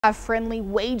Have friendly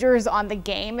wagers on the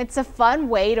game. It's a fun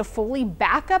way to fully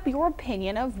back up your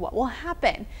opinion of what will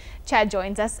happen. Chad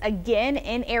joins us again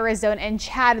in Arizona. And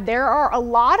Chad, there are a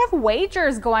lot of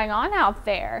wagers going on out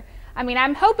there. I mean,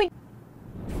 I'm hoping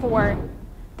for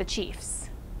the Chiefs.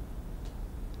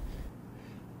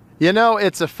 You know,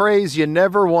 it's a phrase you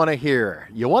never want to hear.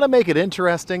 You want to make it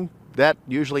interesting. That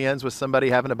usually ends with somebody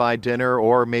having to buy dinner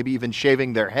or maybe even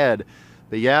shaving their head.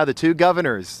 But yeah, the two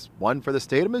governors, one for the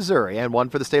state of Missouri and one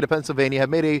for the state of Pennsylvania, have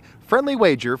made a friendly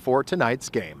wager for tonight's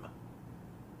game.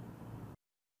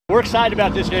 We're excited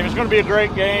about this game. It's going to be a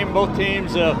great game. Both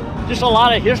teams, just a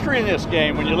lot of history in this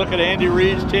game. When you look at Andy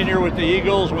Reid's tenure with the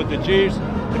Eagles, with the Chiefs,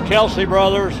 the Kelsey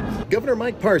brothers. Governor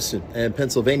Mike Parson and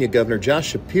Pennsylvania Governor Josh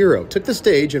Shapiro took the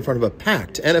stage in front of a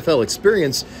packed NFL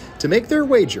experience to make their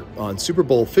wager on Super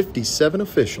Bowl 57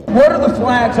 official. What are the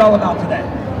flags all about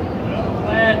today?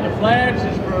 The flags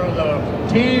is for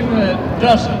the team that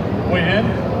doesn't win,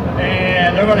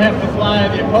 and they're going to have to fly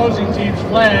the opposing team's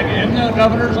flag in the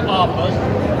governor's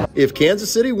office. If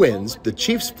Kansas City wins, the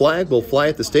Chiefs' flag will fly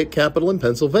at the state capitol in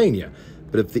Pennsylvania.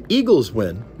 But if the Eagles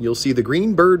win, you'll see the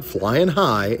green bird flying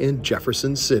high in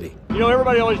Jefferson City. You know,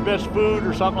 everybody always bets food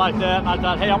or something like that, and I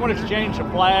thought, hey, I want to exchange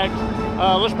some flags.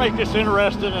 Let's make this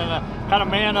interesting and kind of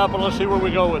man up, and let's see where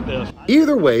we go with this.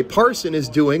 Either way, Parson is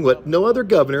doing what no other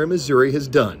governor in Missouri has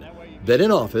done. Been in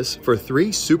office for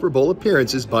 3 Super Bowl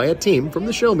appearances by a team from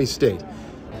the Show Me State.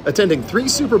 Attending 3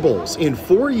 Super Bowls in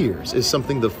 4 years is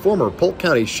something the former Polk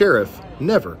County sheriff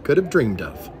never could have dreamed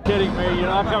of. Kidding me, you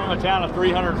know, I come from a town of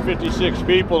 356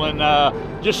 people,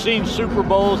 and just seen Super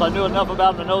Bowls. I knew enough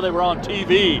about them to know they were on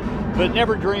TV, but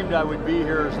never dreamed I would be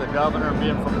here as the governor,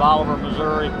 being from Bolivar,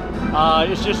 Missouri.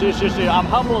 It's just, I'm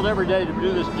humbled every day to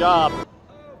do this job.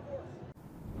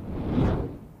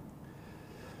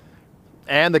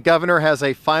 And the governor has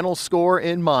a final score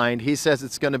in mind. He says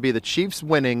it's going to be the Chiefs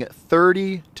winning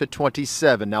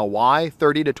 30-27. Now, why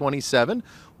 30-27?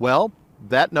 Well,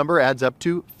 that number adds up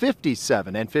to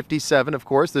 57. And 57, of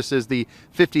course, this is the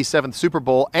 57th Super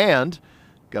Bowl, and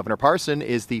Governor Parson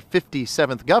is the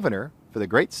 57th governor for the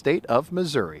great state of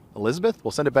Missouri. Elizabeth,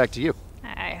 we'll send it back to you.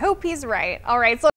 I hope he's right. All right. So